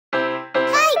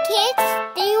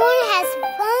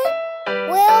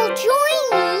will join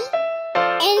me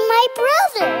and my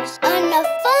brothers on a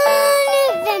fun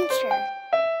adventure.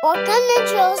 Welcome to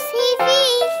JoolsTV.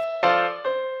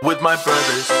 With my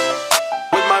brothers,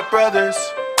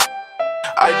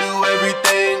 I do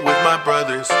everything with my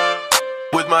brothers.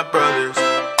 With my brothers,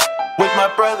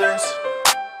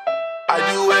 I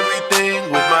do everything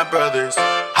with my brothers.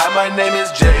 Hi, my name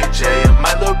is JJ, and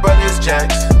my little brother's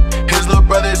Jax. His little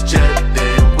brother's Jet,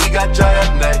 then we got Jai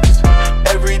up next.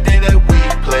 Every day that we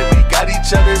play, we got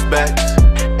each other's backs.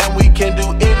 And we can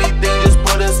do anything, just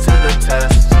put us to the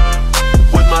test.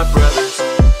 With my brothers.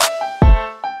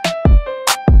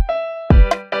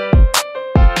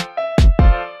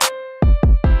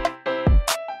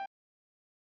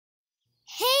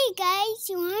 Hey guys,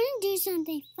 you want to do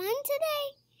something fun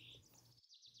today?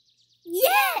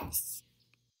 Yes!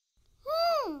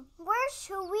 Where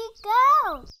should we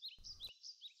go?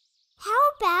 How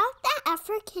about the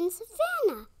African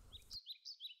savanna?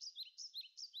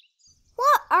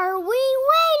 What are we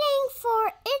waiting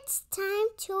for? It's time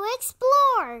to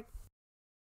explore.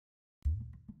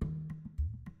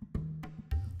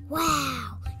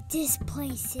 Wow, this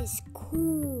place is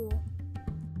cool.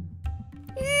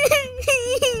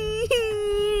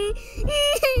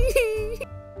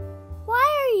 Why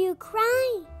are you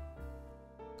crying?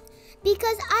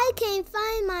 Because I can't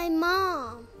find my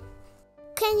mom.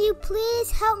 Can you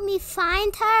please help me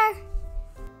find her?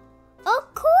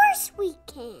 Of course we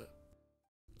can.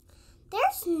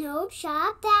 There's no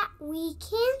job that we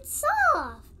can't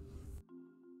solve.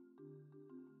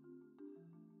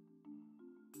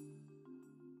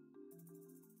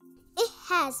 It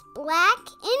has black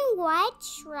and white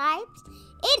stripes.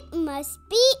 It must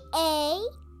be a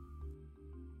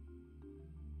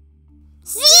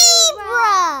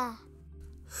zebra!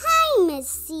 Hi,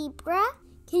 Miss Zebra.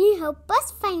 Can you help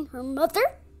us find her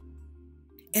mother?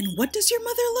 And what does your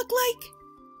mother look like?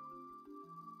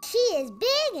 She is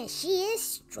big and she is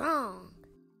strong.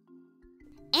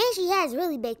 And she has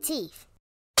really big teeth.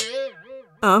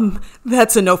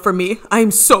 That's a no for me.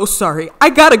 I'm so sorry. I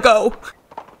gotta go.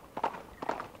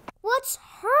 What's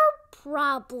her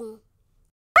problem?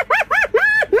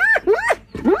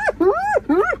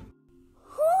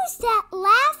 Who's that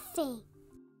laughing?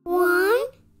 1,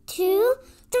 2,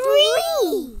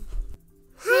 3.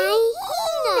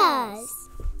 Hyenas.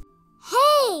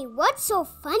 Hey, what's so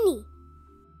funny?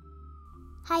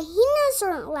 Hyenas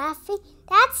aren't laughing.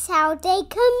 That's how they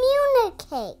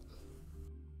communicate.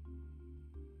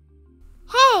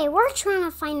 Hey, we're trying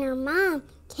to find our mom.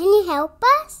 Can you help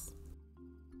us?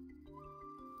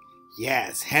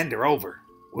 Yes, hand her over.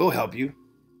 We'll help you.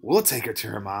 We'll take her to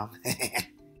her mom.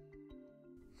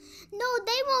 No,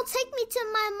 they won't take me to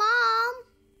my mom.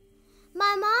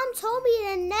 My mom told me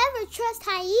to never trust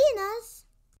hyenas.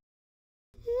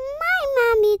 My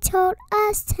mommy told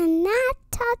us to not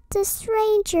talk to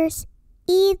strangers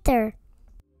either.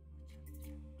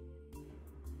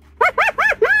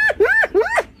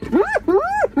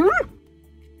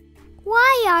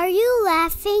 Why are you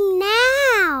laughing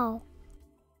now?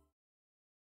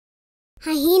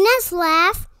 Hyenas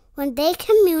laugh when they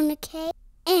communicate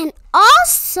and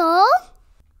also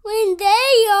when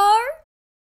they are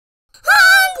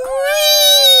hungry!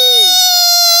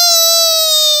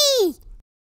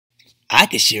 I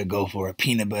could sure go for a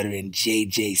peanut butter and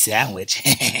JJ sandwich.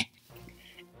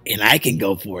 And I can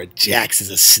go for a Jax as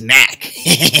a snack.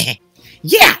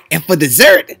 Yeah, and for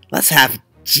dessert, let's have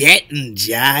Jet and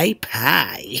Jai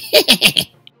pie.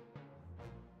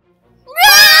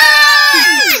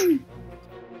 Run!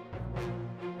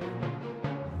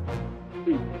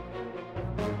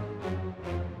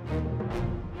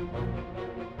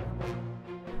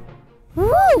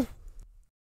 Woo!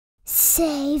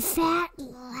 Save at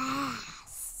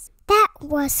last. That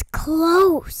was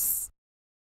close.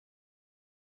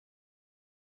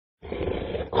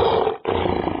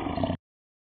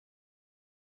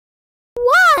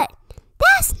 What?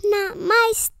 That's not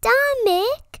my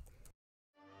stomach.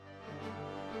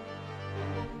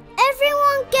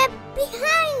 Everyone get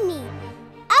behind me.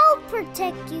 I'll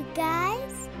protect you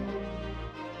guys.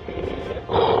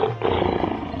 Mommy!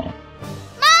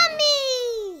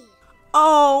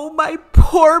 Oh, my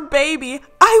poor baby.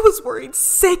 I was worried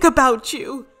sick about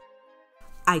you.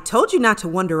 I told you not to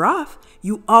wander off.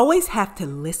 You always have to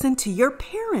listen to your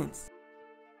parents.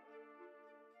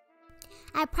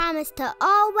 I promise to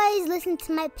always listen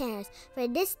to my parents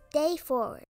from this day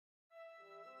forward.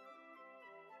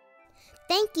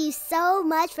 Thank you so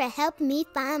much for helping me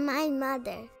find my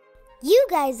mother. You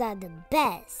guys are the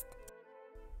best.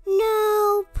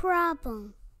 No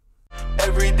problem.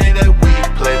 Every day that we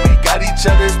play, we got each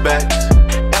other's backs.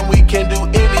 And we can do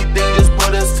anything, just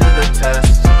put us to the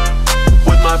test.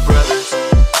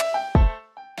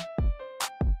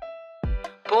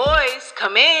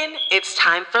 it's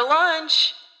time for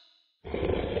lunch.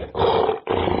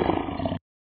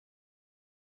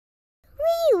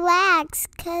 Relax,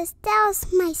 'cause that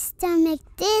was my stomach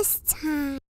this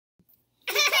time.